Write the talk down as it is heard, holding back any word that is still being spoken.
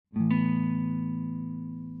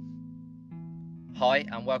Hi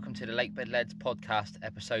and welcome to the Lakebed Leads podcast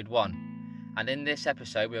episode 1, and in this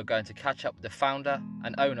episode we are going to catch up with the founder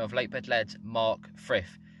and owner of Lakebed Leads, Mark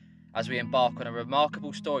Frith, as we embark on a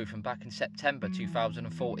remarkable story from back in September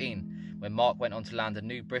 2014 when Mark went on to land a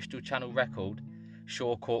new Bristol Channel record,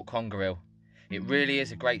 Shore Court Conger Eel. It really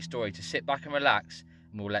is a great story to sit back and relax,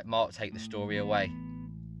 and we'll let Mark take the story away.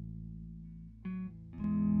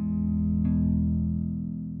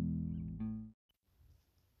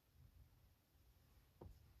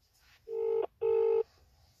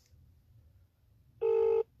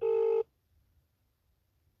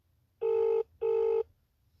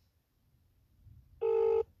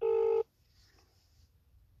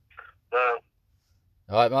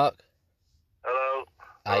 All right, Mark. Hello.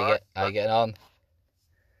 How you getting on?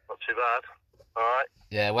 Not too bad. All right.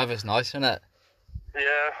 Yeah, weather's nice, isn't it? Yeah,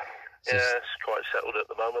 it's quite settled at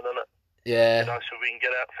the moment, isn't it? Yeah. It's nice if we can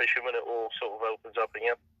get out fishing when it all sort of opens up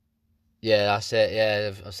again. Yeah, that's it.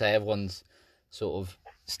 Yeah, I say everyone's sort of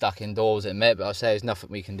stuck indoors at the minute, but I say there's nothing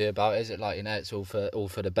we can do about it, is it? Like, you know, it's all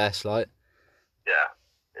for the best, like. Yeah,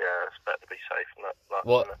 it's better to be safe than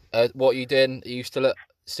that. What are you doing? Are you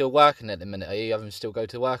still working at the minute? Are you having to still go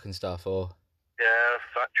to work and stuff, or? Yeah,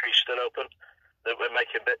 factory's still open. We're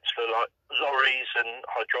making bits for like lorries and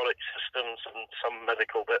hydraulic systems and some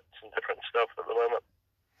medical bits and different stuff at the moment.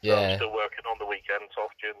 So I'm still working on the weekends,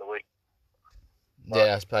 off during the week.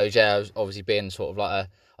 Yeah, I suppose. Yeah, obviously being sort of like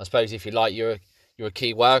I suppose if you like, you're a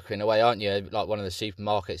key worker in a way, aren't you? Like one of the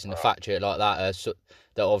supermarkets in the factory like that.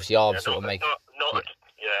 That obviously are sort of making.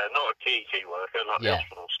 Not a key worker like the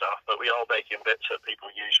hospital stuff, but we are making bits that people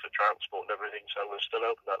use for transport and everything. So we're still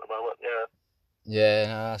open at the moment. Yeah. Yeah,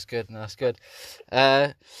 no, that's good. That's good.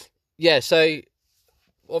 So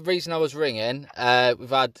the reason I was ringing, we've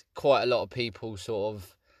had quite a lot of people sort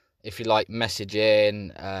of, if you like,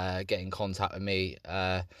 messaging, get in contact with me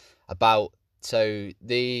about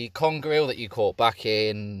the conger eel that you caught back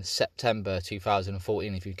in September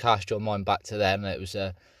 2014. If you cast your mind back to then, it was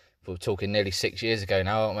we're talking nearly 6 years ago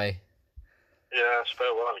now, aren't we? Yeah, it's a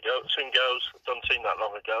fair while ago. It soon goes. It doesn't seem that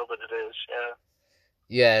long ago, but it is. Yeah.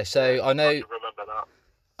 Yeah, so I know. I can remember that.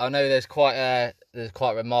 I know there's quite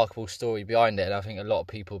a remarkable story behind it, and I think a lot of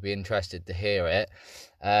people will be interested to hear it.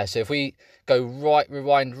 So if we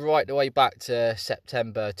rewind right the way back to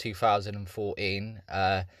September 2014,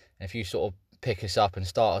 if you sort of pick us up and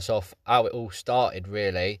start us off, how it all started,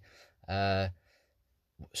 really,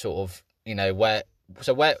 sort of, you know, where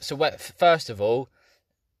first of all,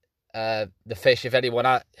 the fish, if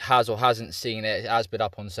anyone has or hasn't seen it, it has been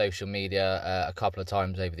up on social media a couple of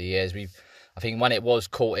times over the years. I think when it was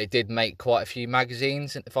caught, it did make quite a few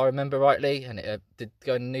magazines, if I remember rightly, and it did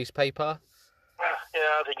go in the newspaper.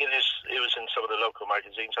 Yeah, I think it was in some of the local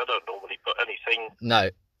magazines. I don't normally put anything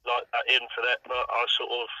like that in for that, but I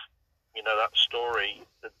sort of, you know, that story,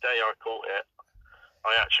 the day I caught it,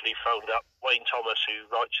 I actually phoned up Wayne Thomas, who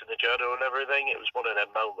writes in the journal and everything. It was one of them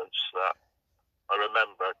moments that I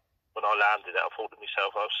remember when I landed it. I thought to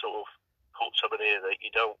myself, I've sort of caught something here that you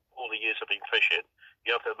don't, all the years I've been fishing,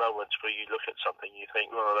 you have the moments where you look at something, you think,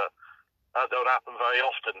 well, that don't happen very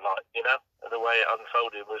often, like, you know, and the way it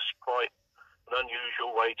unfolded was quite an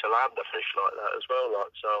unusual way to land a fish like that as well, like,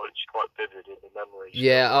 so it's quite vivid in the memories.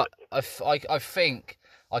 Yeah, I think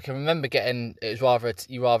I can remember getting, it was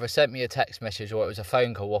you either sent me a text message or it was a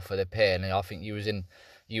phone call off of the pier, and I think you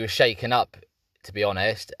were shaken up, to be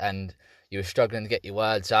honest, and you were struggling to get your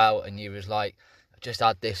words out, and you was like, just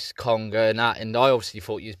had this conger and that, and I obviously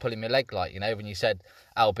thought you was pulling my leg, like, you know, when you said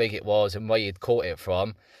how big it was and where you'd caught it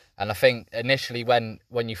from. And I think initially when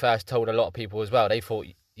you first told a lot of people as well, they thought,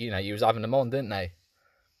 you know, you was having them on, didn't they?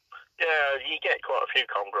 Yeah, you get quite a few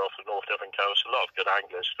conger off the North Devon coast. A lot of good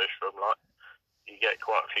anglers fish from, like, you get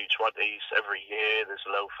quite a few 20s every year. There's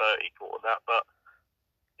a low 30 caught on that, but,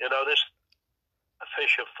 you know, a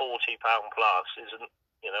fish of £40 plus isn't,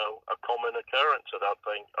 you know, a common occurrence, I don't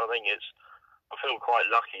think. I feel quite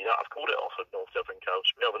lucky that I've caught it off the North Devon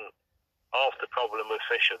coast. We haven't, half the problem with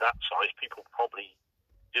fish of that size, people probably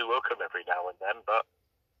do hook them every now and then, but,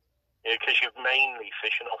 you know, because you're mainly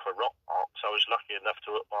fishing off a rock box, I was lucky enough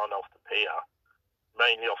to hook mine off the pier,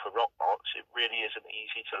 mainly off a rock box. It really isn't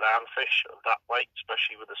easy to land fish of that weight,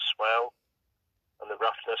 especially with the swell and the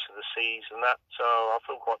roughness of the seas and that, so I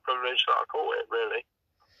feel quite privileged that I caught it, really.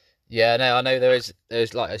 Yeah, no, I know there's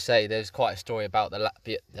like I say, there's quite a story about the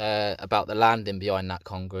landing behind that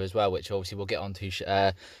conger as well, which obviously we'll get onto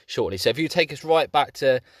shortly. So if you take us right back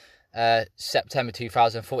to September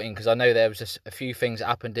 2014, because I know there was just a few things that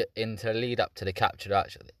happened into the lead up to the capture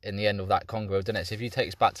actually in the end of that conger, didn't it? So if you take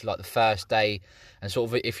us back to like the first day and sort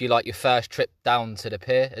of, if you like, your first trip down to the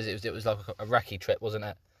pier, as it was like a recce trip, wasn't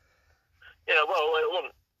it? Yeah, well, it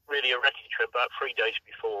wasn't really a recce trip. About 3 days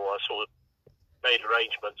before, I sort of made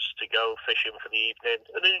arrangements to go fishing for the evening,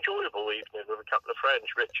 an enjoyable evening with a couple of friends,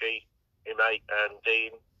 Richie, my mate, and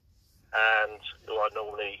Dean, and who I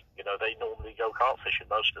normally, they normally go carp fishing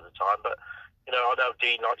most of the time, but, I know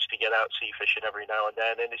Dean likes to get out sea fishing every now and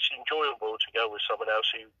then, and it's enjoyable to go with someone else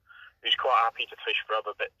who's quite happy to fish for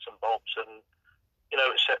other bits and bobs, and,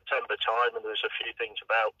 it's September time, and there's a few things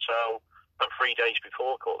about, so about 3 days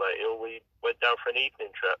before I caught that eel, we went down for an evening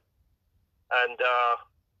trip, and,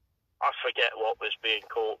 I forget what was being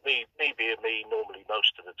caught. Me being me, normally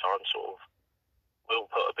most of the time, sort of, will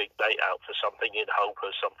put a big bait out for something in hope or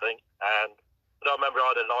something. But I remember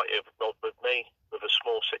I had a lighter rod with me with a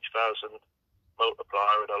small 6,000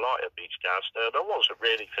 multiplier and a lighter beach caster, and I wasn't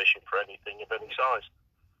really fishing for anything of any size.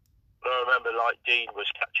 But I remember, Dean was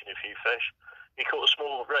catching a few fish. He caught a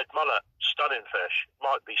small red mullet, stunning fish.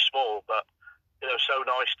 Might be small, but so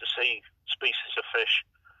nice to see species of fish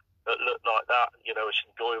that look like that. It's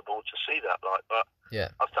enjoyable to see that. But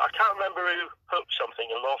yeah, I can't remember who hooked something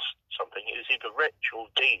and lost something. It was either Rich or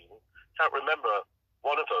Dean. Can't remember.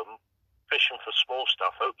 One of them, fishing for small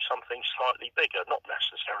stuff, hooked something slightly bigger, not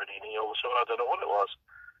necessarily an eel, so I don't know what it was.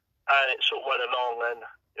 And it sort of went along, and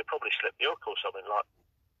it probably slipped the hook or something like.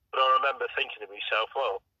 But I remember thinking to myself,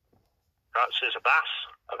 well, perhaps there's a bass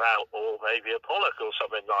about, or maybe a pollock or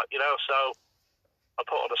something like. So I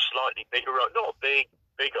put on a slightly bigger hook, not a big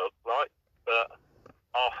hook, right, but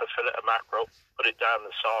half a fillet of mackerel, put it down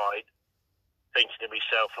the side, thinking to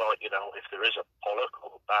myself, if there is a pollock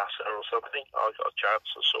or bass there or something, I've got a chance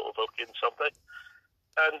of sort of hooking something.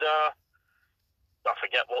 And I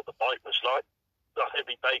forget what the bite was like. I think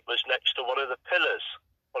the bait was next to one of the pillars,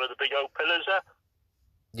 one of the big old pillars there.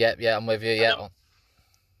 Yeah, I'm with you, yeah. I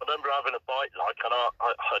remember having a bite, and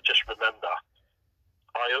I just remember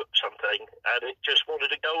I hooked something, and it just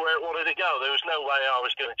wanted to go where it wanted to go. There was no way I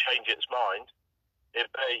was going to change its mind.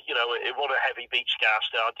 It wasn't a heavy beach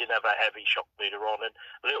caster. I didn't have a heavy shock meter on, and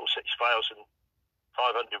a little 6,500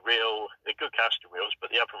 reel. They're good casting reels,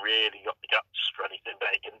 but they haven't really got the guts for anything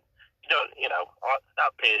big. And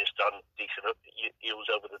that pier's done decent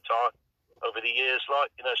eels over the time, over the years.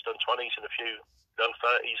 It's done 20s and a few low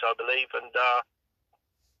 30s, I believe. And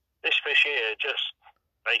this fish here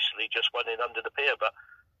basically just went in under the pier, but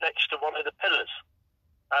next to one of the pillars.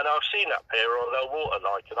 And I've seen that pier on low water,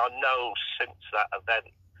 and I know since that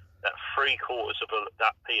event that 3/4 of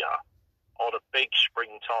that pier on a big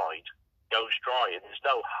spring tide goes dry, and there's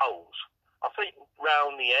no holes. I think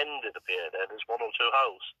round the end of the pier there's 1 or 2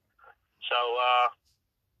 holes. So,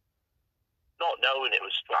 not knowing it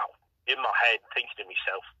was, in my head, thinking to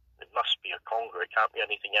myself, it must be a conger, it can't be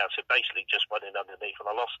anything else. It basically just went in underneath and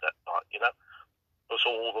I lost it, It was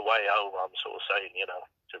all the way home, I'm sort of saying,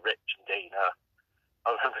 to Rich and Dean. I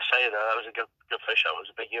remember saying that was a good fish. That was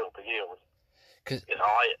a big eel. Cause, it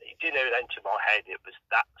didn't even enter my head it was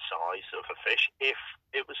that size of a fish. If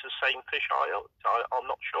it was the same fish I'm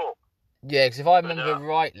not sure. Yeah, because if I remember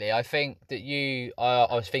rightly, I think that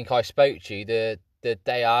I spoke to you the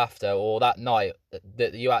day after or that night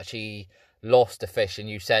that you actually lost a fish, and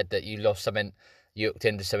you said that you lost something, you hooked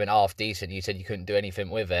into something half decent. You said you couldn't do anything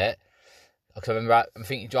with it. Because I remember, I'm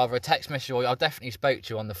thinking either a text message or I definitely spoke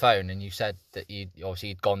to you on the phone, and you said that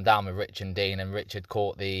you'd gone down with Rich and Dean, and Rich had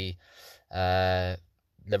caught the red,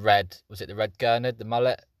 was it the red gurnard, the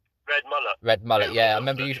mullet? Red mullet, yeah. I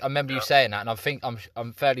remember you saying that, and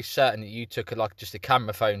I'm fairly certain that you took just a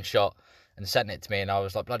camera phone shot and sent it to me, and I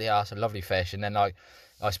was like, bloody hell, that's a lovely fish. And then I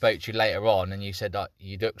spoke to you later on, and you said that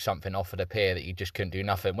you hooked something off of the pier that you just couldn't do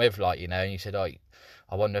nothing with, and you said,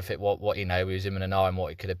 I wonder if it what we was him and an eye and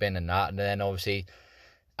what it could have been and that. And then obviously,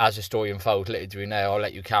 as the story unfolds, little do we know, I'll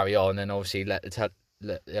let you carry on and obviously let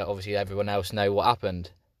obviously everyone else know what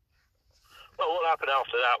happened. Well, what happened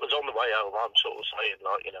after that was on the way home. I'm sort of saying it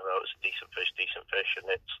was a decent fish,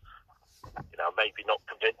 and it's maybe not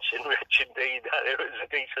convincing Rich and Dean that it was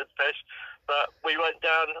a decent fish. But we went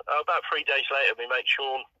down about 3 days later. My mate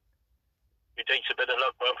Sean, who takes a bit of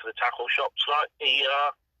luck, went for the tackle shops.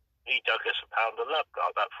 He dug us a pound of luck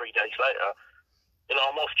about 3 days later.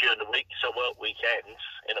 I'm off during the week, so I work weekends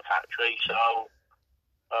in a factory. So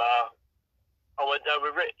I went down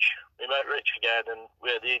with Rich. We met Rich again, and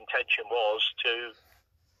the intention was to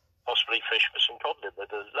possibly fish for some codlin.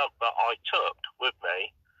 The luck that I took with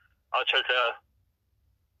me, I took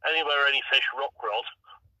anywhere any fish rock rod,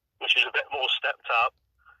 which is a bit more stepped up,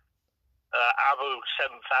 Avu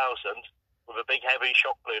 7000 with a big heavy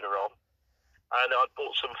shock leader on. And I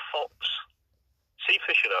bought some Fox sea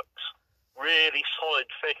fishing hooks, really solid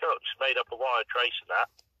thick hooks made up of wire trace and that,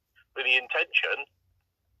 with the intention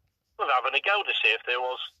of having a go to see if there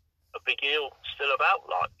was a big eel still about,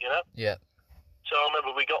 like, you know. Yeah. So I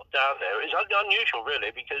remember we got down there. It's unusual,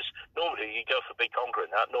 really, because normally you go for big conger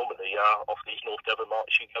and that. Normally, off these North Devon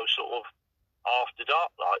marks, you go sort of after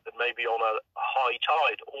dark, like, and maybe on a high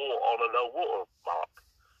tide or on a low water mark,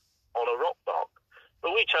 on a rock mark.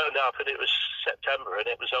 But we turned up and it was September and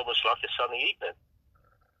it was almost like a sunny evening.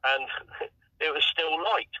 And it was still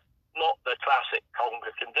light, not the classic conger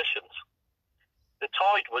conditions. The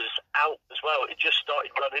tide was out as well. It just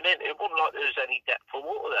started running in. It wasn't like there was any depth of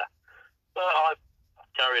water there. But I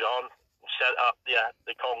carried on and set up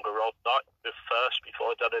the conger rod like first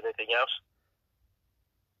before I'd done anything else.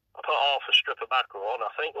 I put half a strip of mackerel on,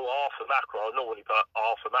 I think, or half a mackerel. I normally put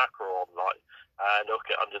half a mackerel on, like, and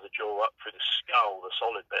hook it under the jaw up through the skull, the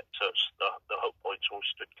solid bit, so it's the hook points all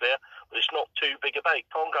stood clear. But it's not too big a bait.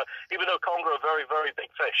 Conger, even though conger are very, very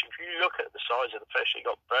big fish, if you look at the size of the fish, they've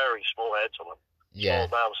got very small heads on them,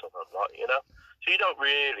 small mouths on them, like, you know. So you don't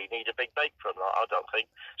really need a big bait for them, like, I don't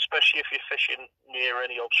think, especially if you're fishing near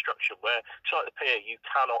any obstruction where it's like the pier, you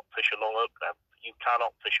cannot fish along hook them. You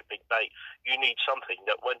cannot fish a big bait. You need something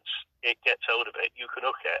that once it gets hold of it, you can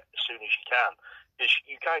hook it as soon as you can. Because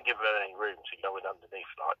you can't give it any room to go in underneath,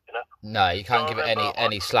 like, you know. No, you can't give it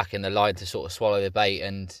any slack in the line to sort of swallow the bait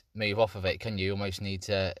and move off of it, can you? You almost need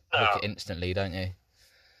to hook it instantly, don't you?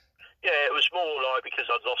 Yeah, it was more like, because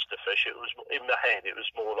I'd lost the fish, it was in my head, it was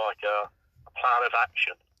more like a plan of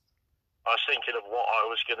action. I was thinking of what I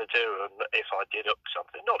was going to do and if I did hook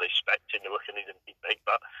something, not expecting to hook anything big,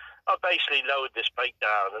 but I basically lowered this bait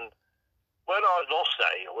down, and when I lost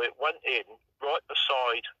that eel, it went in right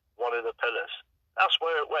beside one of the pillars. That's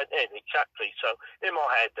where it went in, exactly. So in my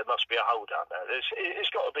head, there must be a hole down there.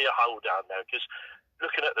 It's got to be a hole down there, because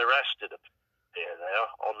looking at the rest of the pier there,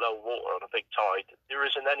 on low water, on a big tide, there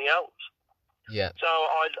isn't any else. Yeah. So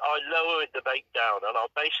I lowered the bait down, and I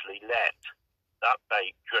basically let that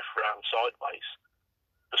bait drift round sideways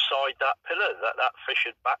beside that pillar that fish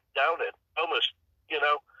had backed down in. Almost, you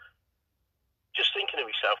know, just thinking to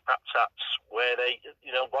myself, perhaps that's where they, you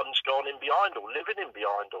know, one's gone in behind or living in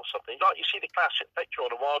behind or something. Like you see the classic picture on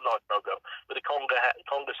a wildlife program with a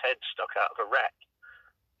conger's head stuck out of a wreck.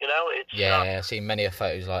 You know, it's... Yeah, I've seen many of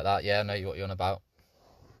photos like that. Yeah, I know what you're on about.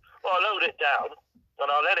 Well, I lowered it down and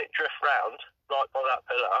I let it drift round right by that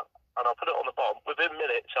pillar, and I put it on the bottom. Within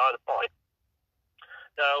minutes, I had a bite.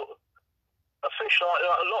 Now, a fish like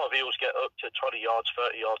that, a lot of eels get up to 20 yards,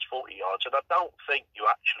 30 yards, 40 yards, and I don't think you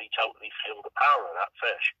actually totally feel the power of that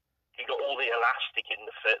fish. You've got all the elastic in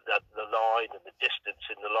the line and the distance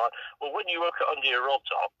in the line. Well, when you hook it under your rod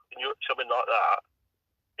top and you hook something like that,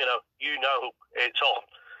 you know it's on.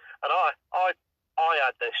 And I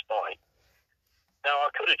had this bite. Now,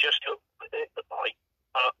 I could have just hooked the bite,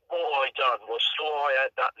 but what I done was, so I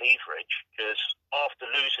had that leverage, because after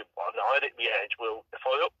losing one, I had it in the edge. Well, if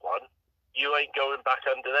I hook one, you ain't going back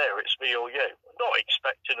under there. It's me or you. I'm not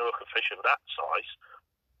expecting to hook a fish of that size,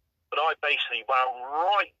 but I basically wound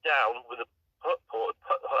right down with a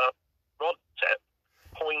rod tip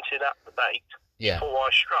pointing at the bait before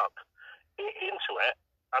I struck into it,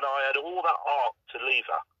 and I had all that arc to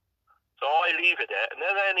lever. So I levered it, and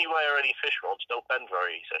then anywhere any fish rods don't bend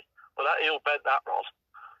very easy. Well, that eel bent that rod.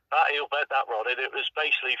 And it was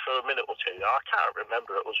basically for a minute or two. Now, I can't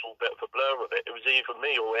remember. It was all a bit of a blur of it. It was either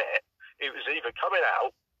me or it. It was either coming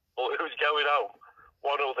out or it was going home,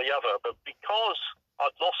 one or the other. But because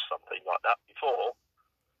I'd lost something like that before,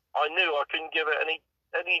 I knew I couldn't give it any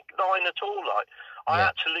line at all. Like, I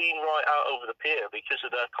had to lean right out over the pier because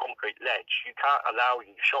of the concrete ledge. You can't allow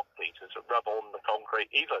your shock meters to rub on the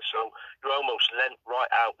concrete either, so you're almost leant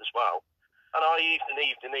right out as well. And I heaved,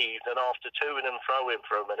 and after toing and throwing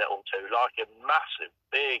for a minute or two, like a massive,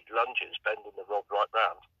 big lunges bending the rod right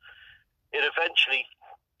round, it eventually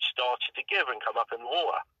started to give and come up in the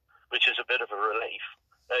water, which is a bit of a relief.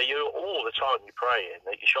 All the time you're praying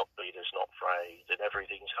that your shock leader's not frayed and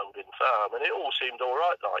everything's holding firm, and it all seemed all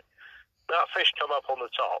right. Like, that fish come up on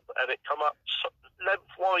the top, and it come up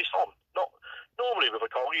lengthwise on. Not normally with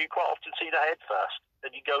a conger, you quite often see the head first,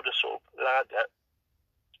 and you go to sort of land it,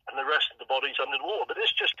 and the rest of the body's under the water. But this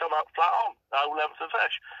just come up flat on, the whole length of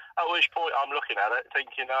fish. At which point I'm looking at it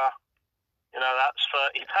thinking, that's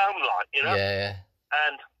 30 pound, like, you know? Yeah.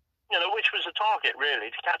 And, which was a target, really.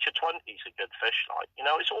 To catch a 20 is a good fish, like,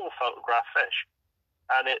 it's all photographed fish.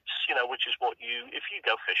 And it's, which is what if you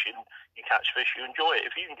go fishing, you catch fish, you enjoy it.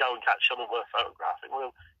 If you can go and catch something worth photographing,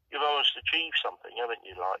 well, you've almost achieved something, haven't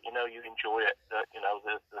you? Like, you enjoy it,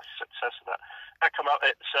 the success of that. That come up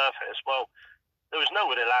at the surface, well, there was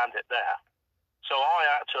nowhere to land it there. So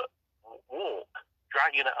I had to walk,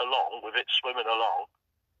 dragging it along with it swimming along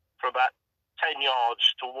for about 10 yards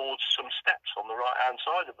towards some steps on the right-hand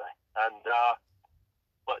side of me. And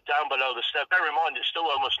but down below the step, bear in mind, it's still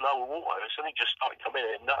almost lower water. It's only just starting coming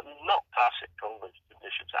in. Not classic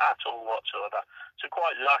conditions at all whatsoever. So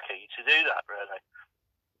quite lucky to do that, really.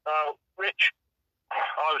 Rich,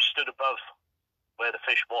 I was stood above where the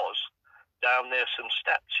fish was, down near some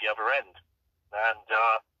steps the other end. And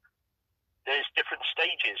there's different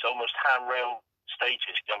stages, almost handrail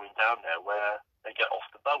stages going down there where they get off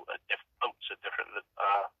the boat at different boats at different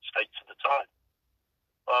states at the time.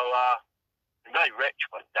 Well, Rich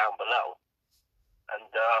went down below,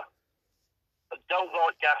 and I don't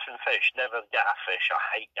like gaffing fish, never gaff fish. I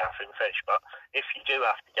hate gaffing fish, but if you do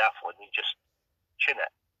have to gaff one, you just chin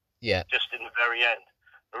it. Yeah. Just in the very end.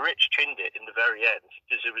 Rich chinned it in the very end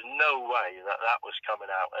because there was no way that was coming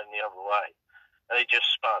out any other way. And it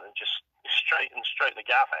just spun and just straight in the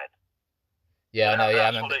gaff head. Yeah, I know.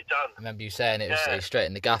 Yeah, I remember you saying it was straight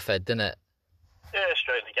in the gaff head, didn't it? Yeah,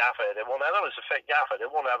 straight in the gaff head. That was a thick gaff head. They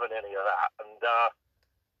weren't having any of that. And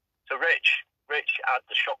so Rich had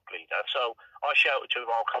the shock leader. So I shouted to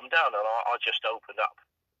him, "I'll come down," and I just opened up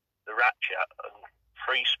the ratchet and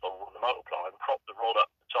free spool the multiply and propped the rod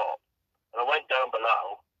up the top. And I went down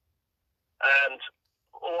below, and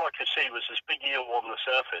all I could see was this big eel on the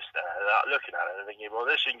surface there. Looking at it and thinking, well,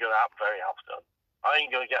 this isn't going to happen very often. I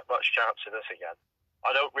ain't going to get much chance of this again.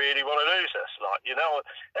 I don't really want to lose this,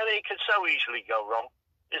 and it could so easily go wrong.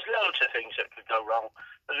 There's loads of things that could go wrong,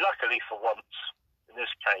 but luckily for once, in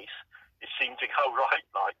this case, it seemed to go right,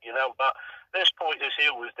 but at this point, this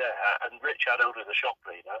eel was there, and Rich had hold of the shock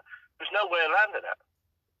leader. There's no way of landing it.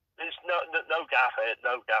 There's no gaff it,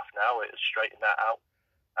 no gaff now. It was straighten that out.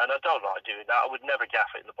 And I don't like doing that. I would never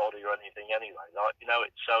gaff it in the body or anything anyway. That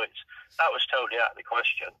was totally out of the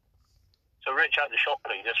question. So Rich had the shock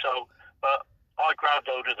leader, but I grabbed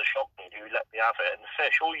hold of the shock leader who let me have it, and the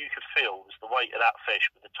fish, all you could feel was the weight of that fish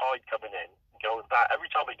with the tide coming in and going back. Every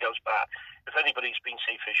time it goes back, if anybody's been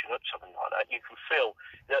sea fishing up something like that, you can feel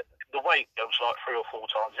that the weight goes like 3 or 4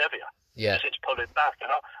 times heavier. Yeah. Because it's pulling back.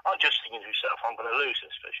 And I'm just thinking to myself, I'm going to lose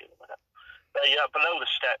this fish in a minute. But below the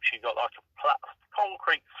steps, you've got like a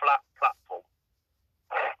concrete flat platform.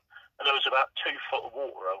 And there was about 2 foot of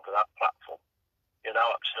water over that platform.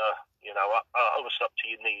 Almost up to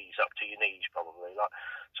your knees probably.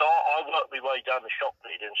 So I worked my way down the shock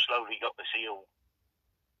leader and slowly got this eel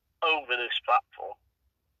over this platform.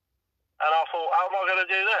 And I thought, how am I going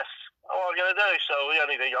to do this? What am I going to do? So the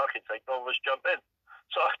only thing I could think of was jump in.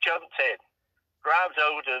 So I jumped in, grabbed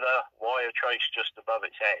hold of the wire trace just above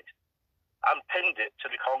its head, and pinned it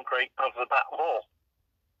to the concrete of the back wall.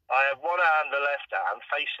 I had one hand, the left hand,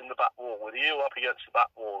 facing the back wall, with the eel up against the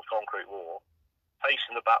back wall, concrete wall,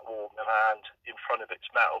 facing the back wall, and the hand in front of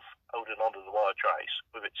its mouth, holding onto the wire trace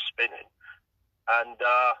with it spinning. And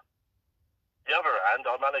the other hand,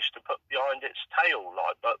 I managed to put behind its tail,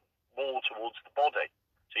 but more towards the body.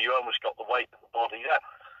 So you almost got the weight of the body there.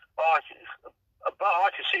 But I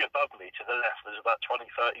could see above me to the left, there's about 20,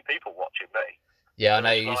 30 people watching me. Yeah, I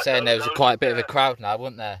know. You're saying there was quite a bit of a crowd now,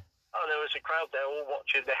 wasn't there? Oh, there was a crowd there all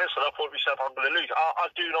watching this, and I thought to myself, I'm going to lose it. I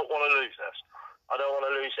do not want to lose this. I don't want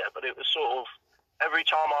to lose it, but it was sort of, every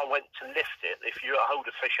time I went to lift it, if you hold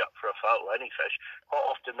a fish up for a photo, any fish, quite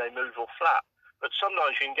often they move all flat. But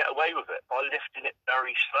sometimes you can get away with it by lifting it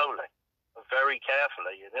very slowly and very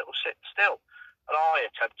carefully, and it'll sit still. And I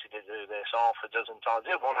attempted to do this half a dozen times.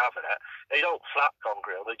 They won't have it. They don't flap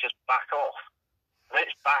concrete, they just back off. And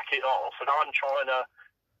it's backing off, and I'm trying to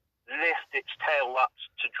lift its tail up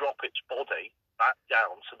to drop its body back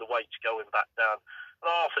down, so the weight's going back down. And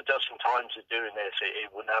half a dozen times of doing this, it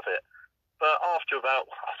wouldn't have it. But after about,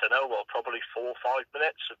 probably 4 or 5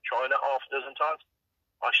 minutes of trying it half a dozen times,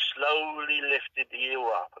 I slowly lifted the eel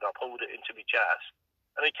up and I pulled it into my chest,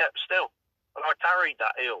 and it kept still. And I carried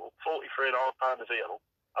that eel, 43.5 pound of eel,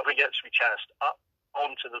 up against my chest, up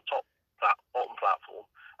onto the bottom platform,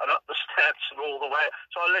 and up the steps and all the way.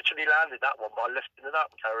 So I literally landed that one by lifting it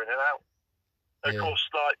up and carrying it out. And of course,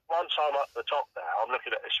 once I'm up the top there, I'm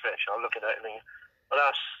looking at this fish, I'm looking at it and thinking, well,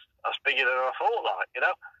 that's bigger than I thought,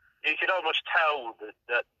 You could almost tell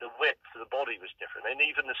that the width of the body was different, and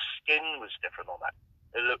even the skin was different on that.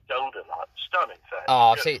 It looked older, stunning fish.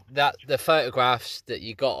 Oh, see, the photographs that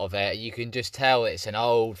you got of it, you can just tell it's an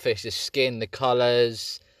old fish. The skin, the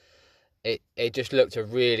colours, it just looked a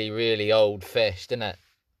really, really old fish, didn't it?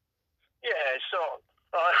 Yeah, so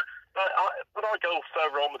when I go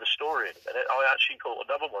further on with the story in a minute, I actually caught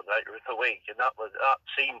another one later in the week, and that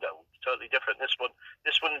seemed totally different. This one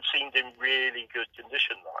seemed in really good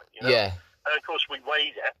condition, Yeah. And of course, we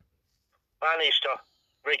weighed it, managed to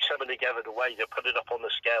rig something together to weigh it, put it up on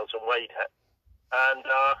the scales and weighed it. And,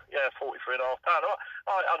 43.5 pound.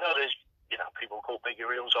 I know there's, people call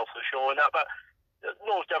bigger eels off the shore and that, but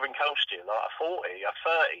North Devon coast here, like a 40, a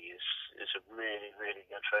 30 is a really, really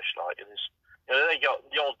good fish. Like, it is, they got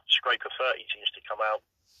the odd scrape of 30 seems to come out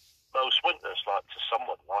most winters, like to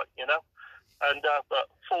someone, like, And, but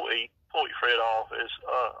 43.5 is,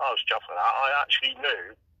 I was chuffed with that. I actually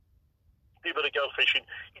knew people that go fishing,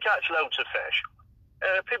 you catch loads of fish.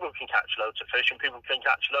 People can catch loads of fish and people can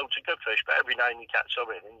catch loads of good fish, but every now and you catch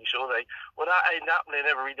something and you sort of think, well, that ain't happening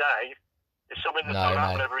every day. It's something that don't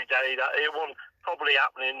happen every day. That it won't probably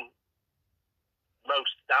happening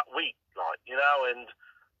most that week, like, and,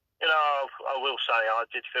 I will say I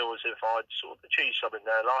did feel as if I'd sort of achieved something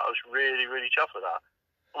there. Like, I was really, really chuffed with that.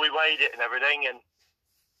 We weighed it and everything, and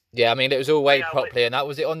yeah, I mean, it was all weighed properly, and that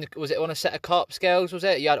was it on a set of carp scales? Was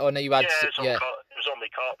it? It was on the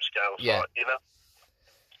carp scales, yeah. Like,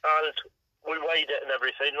 and we weighed it and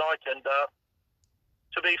everything, like, and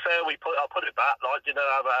to be fair, I put it back, like, didn't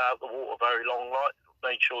have it out of the water very long, like,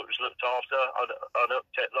 made sure it was looked after. I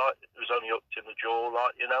hooked it, like, it was only hooked in the jaw,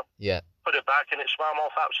 like, Yeah. Put it back and it swam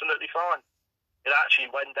off absolutely fine. It actually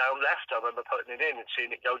went down left. I remember putting it in and seeing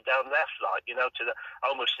it go down left, like,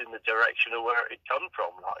 almost in the direction of where it come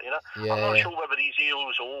from, like, Yeah, I'm not sure whether these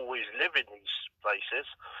eels always live in these places.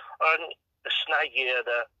 And the snaggier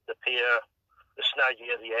the pier, the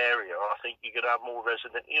snaggier the area, I think you're going to have more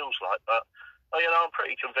resident eels, like. But, I'm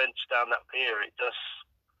pretty convinced down that pier it does,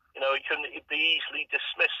 it'd be easily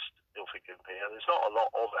dismissed, Ilfracombe Pier. There's not a lot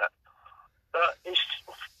of it. But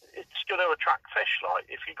it's going to attract fish, like,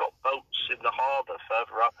 if you've got boats in the harbour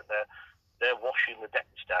further up and they're washing the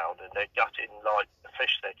decks down and they're gutting, like, the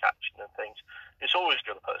fish they're catching and things, it's always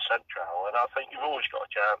going to put a scent trail. And I think you've always got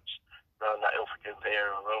a chance around that Ilfracombe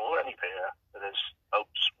Pier or any pier that there's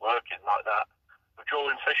boats working like that of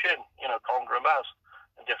drawing fish in, conger and bass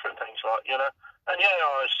and different things, like, And,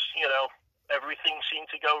 I was, everything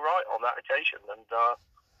seemed to go right on that occasion. And,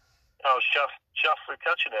 I was chuffed for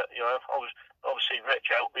catching it. I was obviously Rich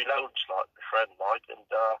helped me loads, like my friend, like, and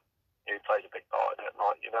he played a big part in it,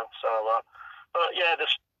 like, So, but yeah, the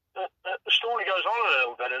story goes on a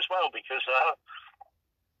little bit as well, because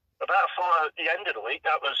about at the end of the week,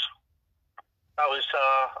 I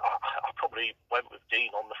probably went with Dean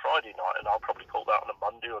on the Friday night, and I probably called that on a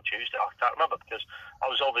Monday or Tuesday. I can't remember, because I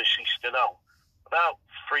was obviously still out. About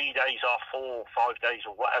 3 days or 4 or 5 days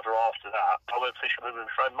or whatever after that, I went fishing with my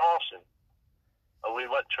friend Martin. And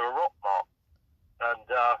we went to a rock mark. And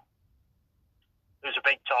it was a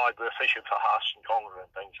big tide. We were fishing for hass and conger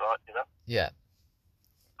and things, right, Yeah.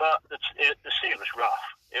 But the sea was rough.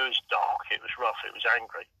 It was dark. It was rough. It was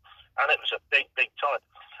angry. And it was a big, big tide.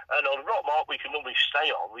 And on rock mark we can normally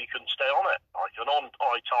stay on. We couldn't stay on it. Like, and on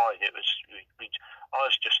high tide, it was... I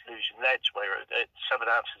was just losing leads where at 7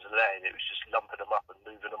 ounces of lead, it was just lumping them up and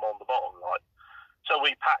moving them on the bottom, like. So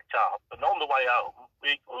we packed up, and on the way home,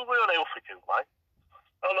 we were on Ilfracombe, mate.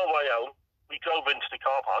 On the way home, we drove into the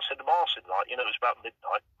car park. I said to Martin, like, it was about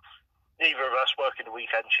midnight. Neither of us working the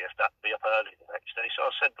weekend shift, had to be up early the next day. So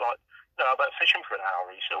I said, like, I bet fishing for an hour.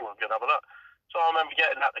 He said, we're going to have a look. So I remember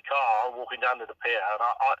getting out the car and walking down to the pier,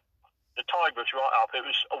 and the tide was right up. It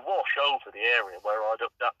was a wash over the area where I'd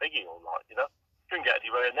hooked that big eel, like, Couldn't get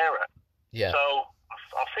anywhere near it. Yeah. So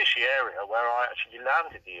I fished the area where I actually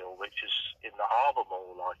landed the eel, which is in the harbour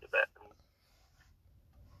mall, like, a bit. And,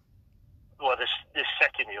 well, this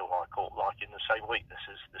second eel I caught, like, in the same week. This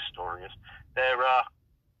story is. I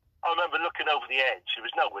remember looking over the edge. There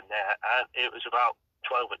was no one there, and it was about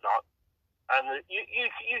 12 at night. And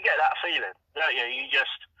you get that feeling, don't you? You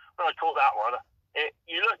just, when I caught that one,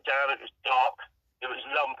 you look down. It was dark. It was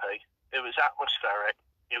lumpy. It was atmospheric.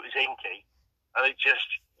 It was inky. And it just,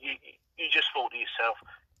 you just thought to yourself,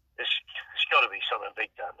 there's got to be something big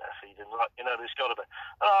down there feeding. Like, there's got to be.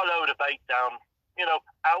 And I load a bait down,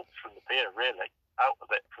 out from the pier, really. Out a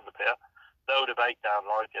bit from the pier. Load a bait down,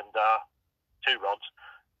 like, and 2 rods.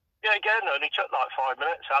 Yeah, again, only took like 5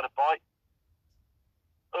 minutes, had a bite.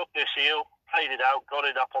 Hooked this eel, played it out, got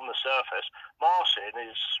it up on the surface. My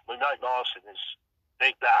mate Martin is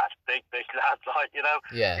big lad, big lad, like,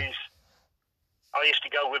 Yeah. I used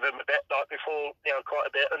to go with him a bit, like, before, quite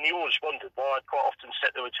a bit, and he always wondered why I'd quite often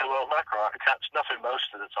sit there with 2 old mackerel. I could catch nothing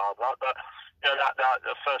most of the time, right? But, that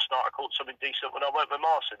the first night I caught something decent when I went with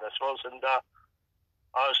Martin, this was, and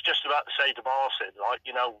I was just about to say to Martin, like,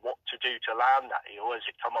 what to do to land that eel as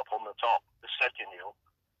it come up on the top, the second eel.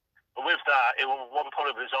 But with that, it was one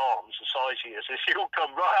pull of his arms, the size he is, he'll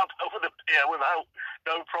come right up over the pier without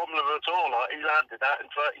no problem at all. Like, he landed that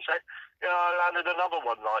in 30 seconds. I landed another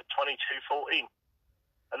one, like 22.14.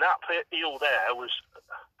 And that eel there was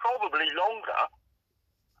probably longer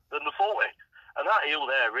than the 40. And that eel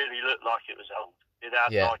there really looked like it was old. It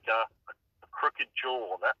had like a crooked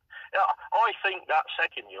jaw on it. Yeah, I think that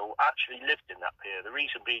second eel actually lived in that pier. The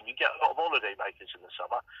reason being, you get a lot of holiday makers in the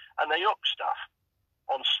summer, and they hook stuff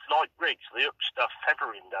on slight rigs. They hook stuff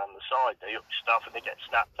feathering down the side. They hook stuff and they get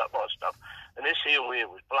snapped up by stuff. And this eel here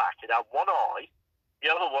was black. It had one eye.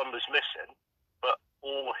 The other one was missing, but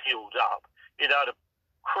all healed up. It had a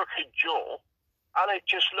crooked jaw, and it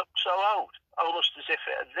just looked so old, almost as if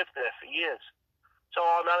it had lived there for years. So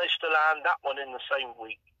I managed to land that one in the same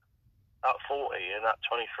week at 40 and at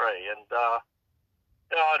 23, and I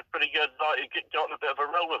had a pretty good night. Got in a bit of a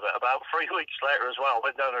roll with it. About 3 weeks later as well, I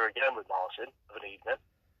went down there again with Martin of an evening,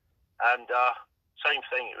 and same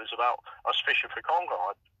thing. It was about, I was fishing for conger.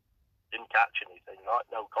 I didn't catch anything, like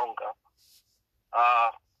no conger.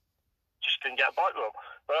 Just didn't get a bite with them.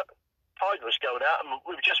 But tide was going out, and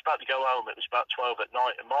we were just about to go home. It was about 12 at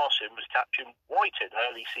night, and Martin was catching whiting,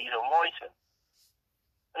 early season whiting.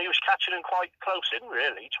 And he was catching them quite close in,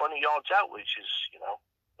 really, 20 yards out, which is,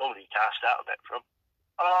 normally cast out a bit from.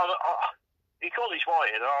 And he caught his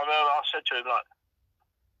whiting, and I said to him, like,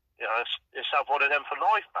 let's have one of them for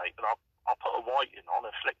life, mate. And I put a whiting on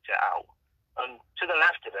and flicked it out. And to the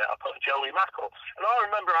left of it, I put a Joey mackerel. And I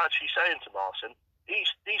remember actually saying to Martin,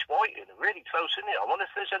 these whiting are really close in here. I wonder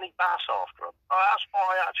if there's any bass after them. That's what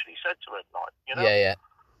I actually said to him, like, Yeah.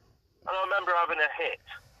 And I remember having a hit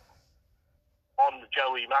on the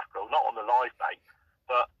Joey mackerel, not on the live bait,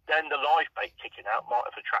 but then the live bait kicking out might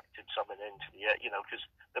have attracted something into the air, because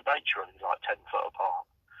the baits are only like 10 foot apart.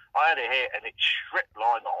 I had a hit and it stripped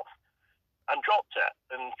line off and dropped it.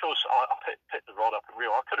 And of course, I picked the rod up and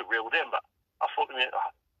reel. I could have reeled in, but I thought,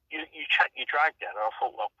 you check your drag then, and I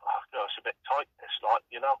thought, well, it's a bit tight this, like,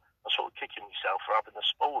 I was sort of kicking myself for having the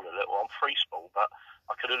spool a little on free spool, but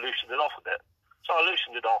I could have loosened it off a bit. So I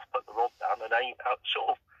loosened it off, put the rod down, and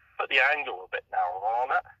sort of put the angle a bit narrower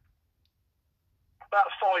on it.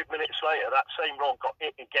 About 5 minutes later, that same rod got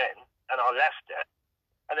hit again, and I left it.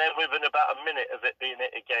 And then within about a minute of it being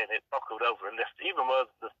hit again, it buckled over and lifted. Even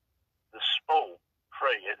with the spool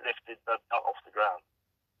free, it lifted the nut off the ground.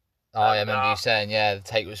 Oh, I remember you saying, the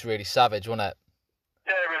take was really savage, wasn't it?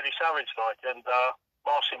 Yeah, really savage, like. And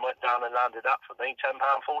Martin went down and landed that for me, £10,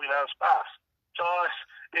 40-ounce bass. So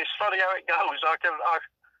it's funny how it goes. I can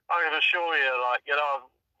assure you, like,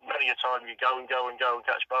 many a time you go and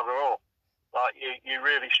catch bugger all. Like, you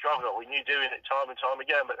really struggle when you're doing it time and time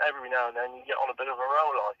again, but every now and then you get on a bit of a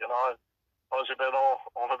roll, like, and I was a bit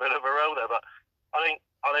on a bit of a roll there, but I think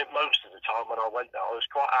most of the time when I went there, I was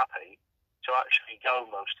quite happy to actually go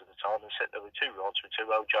most of the time and sit there with 2 rods with 2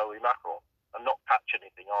 old Joey mackerel and not catch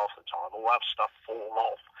anything half the time, or have stuff fall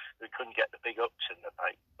off. We couldn't get the big hooks in the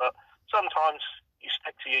bait. But sometimes you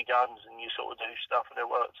stick to your guns and you sort of do stuff and it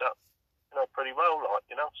works out, pretty well, like,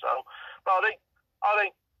 So, but I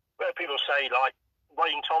think where people say, like,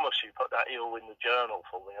 Wayne Thomas, who put that eel in the journal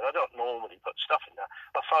for me, and I don't normally put stuff in there.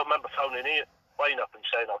 I remember phoning Wayne up and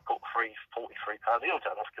saying I caught 43-pound eel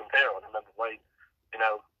down off Compare. I remember Wayne,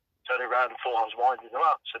 turning around and thought I was winding them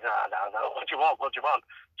up. So no, what do you want?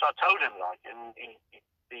 So I told him, like, and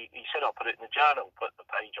he said I'll put it in the journal, put the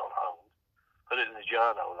page on hold, put it in the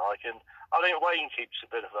journal, like, and I think Wayne keeps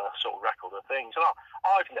a bit of a sort of record of things. And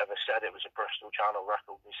I've never said it was a Bristol Channel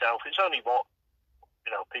record myself. It's only what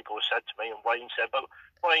people have said to me, and Wayne said, but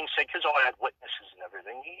Wayne said, because I had witnesses and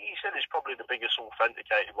everything, he said it's probably the biggest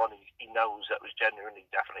authenticated one he knows that was genuinely,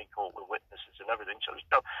 definitely caught with witnesses and everything. So it's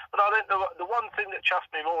done. But I think the one thing that chuffed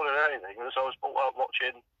me more than anything was I was brought up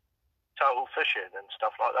watching Total Fishing and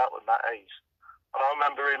stuff like that with Matt Hayes. And I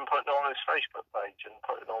remember him putting it on his Facebook page and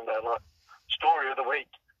putting on there, like, story of the week.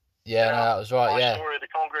 Yeah, that was right, my story of the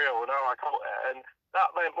conger eel, and how I caught it. And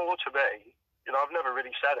that meant more to me. I've never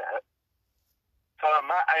really said it. For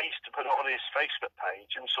Matt Hayes to put it on his Facebook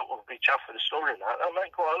page and sort of be chuffed with the story and that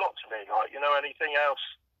meant quite a lot to me. Like, anything else,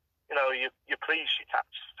 you're pleased you catch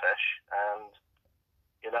fish, and,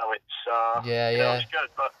 it's good.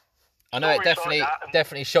 But I know it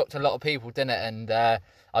definitely shocked a lot of people, didn't it? And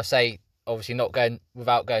I say, obviously,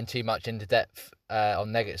 without going too much into depth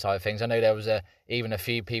on negative side of things, I know there was even a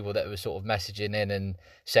few people that were sort of messaging in and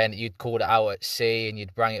saying that you'd called it out at sea and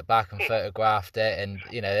you'd bring it back and photographed it, and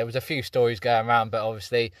there was a few stories going around, but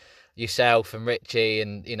obviously yourself and Richie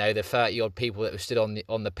and the 30-odd people that were stood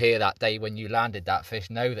on the pier that day when you landed that fish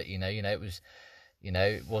know that it was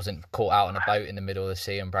it wasn't caught out on a boat in the middle of the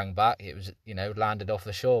sea and brought back. It was landed off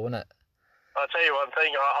the shore, wasn't it? I'll tell you one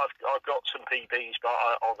thing. I've got some PBs, but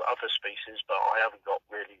of other species, but I haven't got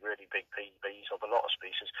really big PBs of a lot of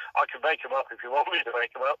species. I can make them up if you want me to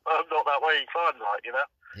make them up. I'm not that way inclined, like, you know.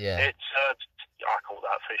 Yeah. It's I call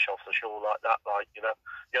that fish off the shore like that, like, you know.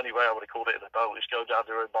 The only way I would have called it in a boat is go down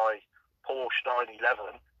there in my Porsche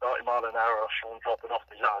 911, 90 mile an hour, Sean dropping off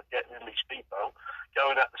his yard, getting in my speedboat,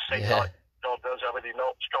 going at the sea like God knows how many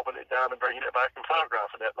knots, dropping it down and bringing it back and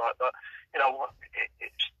photographing it like that. You know,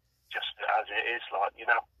 it's just as it is, like, you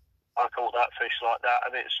know. I call that fish like that,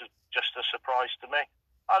 and it's just a surprise to me.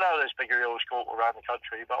 I know there's bigger eels caught around the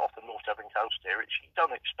country, but off the North Devon coast here, you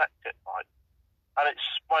don't expect it, like. And it's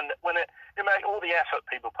when it make all the effort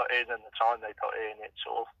people put in and the time they put in, it's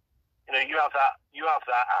sort of, you know, you have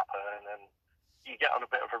that happen, and you get on a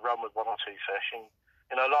bit of a run with one or two fish, and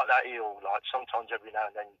you know, like that eel, like sometimes every now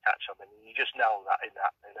and then you catch something, and you just nail that in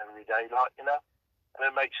every day, like, you know, and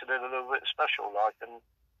it makes it a little bit special, like. And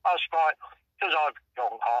I was quite, because I've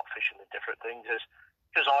gone carp fishing and different things, is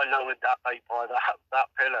because I lowered that bait by that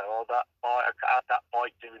pillar or that bite, I had that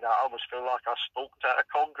bite doing that, I almost feel like I stalked at a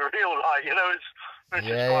conger eel, like, you know,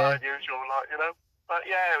 which is quite unusual, like, you know. But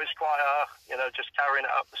yeah, it was quite, you know, just carrying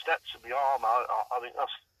it up the steps of my arm. I think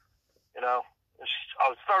that's, you know,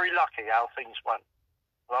 I was very lucky how things went.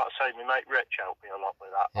 Like I say, my mate Rich helped me a lot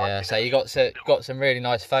with that. Yeah, so you got some really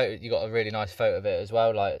nice photo. You got a really nice photo of it as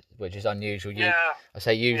well, like, which is unusual. I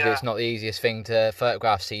say usually it's not the easiest thing to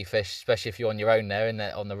photograph sea fish, especially if you're on your own there,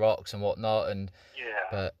 on the rocks and whatnot. And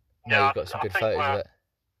but no, you've got some good photos of it.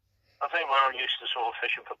 I think where I'm used to sort of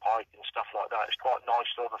fishing for pike and stuff like that, it's quite nice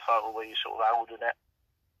to have a photo where you sort of holding it,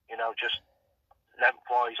 you know, just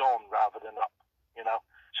lengthwise on rather than up, you know.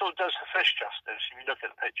 So it does the fish justice. If you look at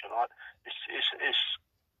the picture, like, it's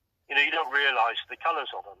you know, you don't realise the colours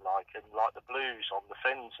on them, like, and like the blues on the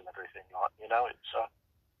fins and everything, like, you know, it's.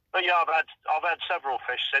 But yeah, I've had several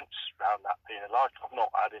fish since around that pier. Like, I've not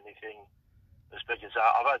had anything as big as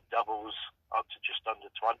that. I've had doubles up to just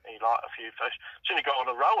under 20, like a few fish. I've seen it go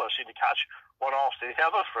on a row. I've seen it catch one after the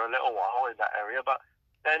other for a little while in that area. But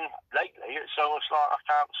then lately, it's almost like I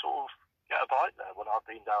can't sort of get a bite there when I've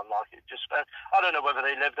been down. Like, it just, I don't know whether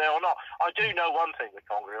they live there or not. I do know one thing with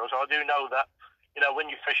conger eels. I do know that, you know,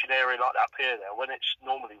 when you fish an area like that pier there, when it's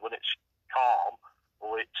calm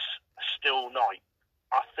or it's a still night,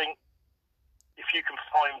 I think if you can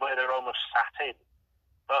find where they're almost sat in.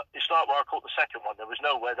 But it's like where I caught the second one. There was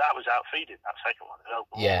nowhere that was out feeding, that second one. There's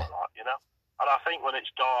open water, like, you know. And I think when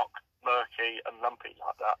it's dark, murky, and lumpy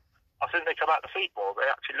like that, I think they come out to feed more. They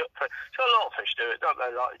actually look for. So a lot of fish do it, don't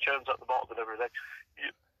they? Like, it churns up the bottom and everything.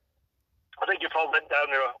 I think if I went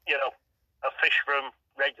down there, you know, a fish room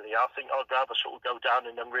regularly, I think I'd rather sort of go down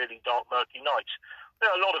in them really dark, murky nights. You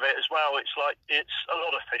know, a lot of it as well, it's like, it's a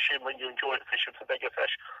lot of fishing when you enjoy fishing for bigger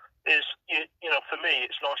fish. Is, you know, for me,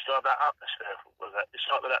 it's nice to have that atmosphere with it. It's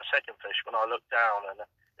like with that second fish, when I looked down and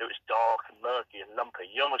it was dark and murky and lumpy,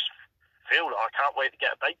 you almost feel like I can't wait to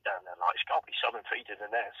get a bait down there. Like, it's got to be something feeding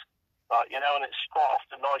in there. Like, you know, and it's quite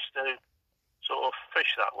often nice to sort of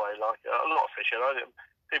fish that way. Like, a lot of fishing,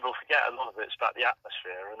 people forget a lot of it's about the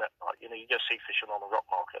atmosphere, and it, like, you know, you go see fishing on a rock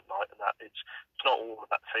market at night, and that it's not all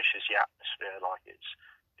about the fish, it's the atmosphere. Like, it's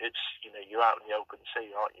you know, you're out in the open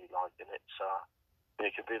sea, aren't you? Like, and it's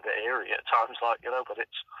it can be a bit eerie at times, like, you know, but it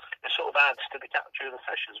sort of adds to the capture of the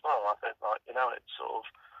fish as well, I think, like, you know, it's sort of.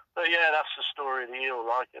 But yeah, that's the story of the eel,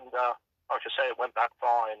 like, and like I say, it went back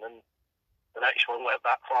fine, and the next one went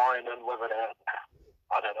back fine, and whether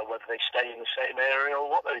I don't know whether they stay in the same area or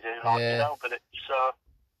what they do, like, you know, but it's.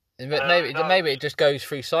 Maybe it just goes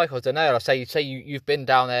through cycles. I don't know. I say you've been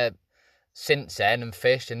down there since then and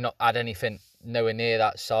fished and not had anything nowhere near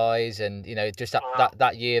that size, and you know, just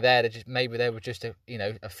that year there, maybe there were just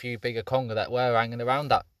a few bigger conger that were hanging around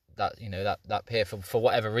that pier for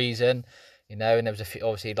whatever reason, you know, and there was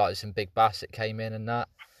obviously like some big bass that came in and that.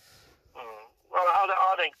 Well,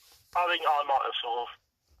 I think I might have sort of,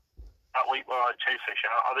 that week where I had two fish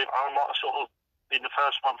out, I think I might have sort of been the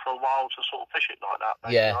first one for a while to sort of fish it like that.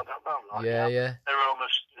 Maybe. Yeah. I don't know. Like, yeah. They were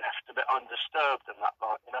almost left a bit undisturbed and that,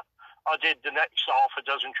 like, you know. I did the next half a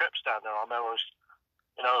dozen trips down there. I remember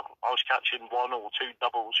I was catching one or two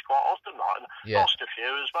doubles quite often, like, and lost a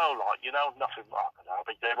few as well, like, you know, nothing, I don't know how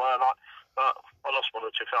big they were, like, but I lost one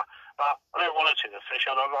or two. But I didn't want to see the fish.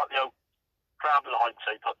 I don't like the old crab lines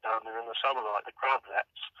they put down there in the summer, like the crab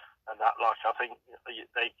nets and that, like, I think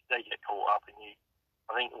they get caught up, and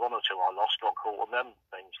I think one or two I lost got caught on them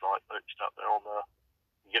things, like, perched up there on the,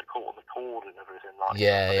 you get caught on the cord and everything, like.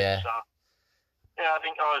 Yeah. I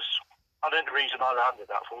think I think the reason I landed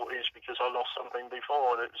that for is because I lost something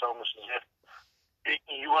before, and it was almost as if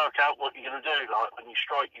you work out what you're going to do. Like when you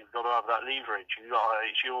strike, you've got to have that leverage.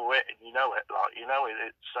 It's your wit, and you know it. Like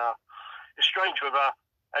it's strange with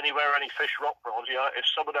anywhere any fish rock rod. If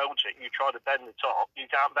someone owns it, you try to bend the top, you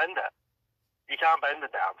can't bend it. You can't bend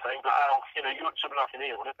the damn thing. But you look at something like an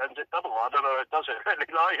eel, and it bends it double. I don't know how it does it really.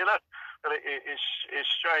 But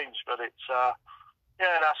it's strange. But it's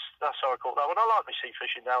that's how I caught that one. I like the sea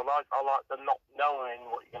fishing now. I like the not knowing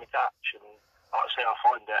what you're going to catch and. Like I say, I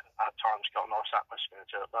find it at times got a nice atmosphere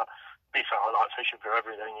to it. But to be fair, I like fishing for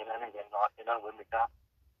everything and anything, when we can.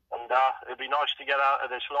 And it'd be nice to get out of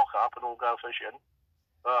this lock-up and all go fishing.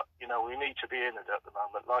 But, we need to be in it at the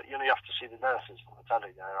moment. Like, you have to see the nurses on the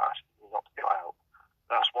telly there asking you not to go out.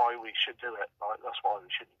 That's why we should do it. Like, that's why we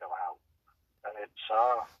shouldn't go out. And it's,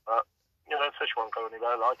 but, fish won't go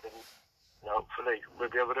anywhere, and, hopefully we'll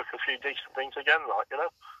be able to look at a few decent things again,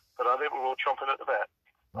 But I think we're all chomping at the bit.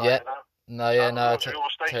 Yeah. I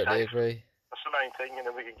totally agree. That's the main thing,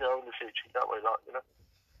 we can go in the future, can't we?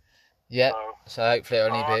 Yeah, so hopefully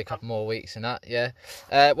it'll only be a couple more weeks and that, yeah.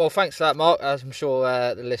 Well, thanks for that, Mark. I'm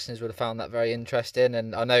sure the listeners would have found that very interesting.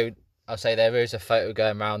 And I know, I'll say there is a photo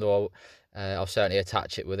going around, or I'll certainly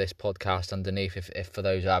attach it with this podcast underneath if for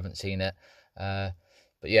those who haven't seen it. But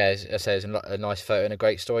yeah, as I say, it's a nice photo and a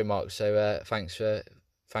great story, Mark. So thanks for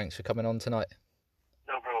coming on tonight.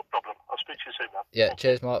 No problem. I'll speak to you soon, man. Yeah,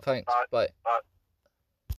 cheers, Mark. Thanks. Bye. Bye.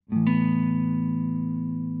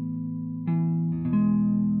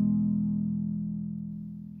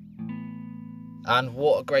 And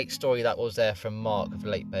what a great story that was there from Mark of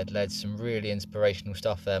Lake Bed Leads. Some really inspirational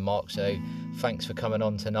stuff there, Mark. So thanks for coming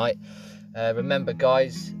on tonight. Remember,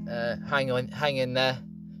 guys, hang in there.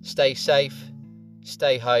 Stay safe,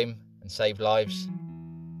 stay home, and save lives.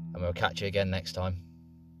 And we'll catch you again next time.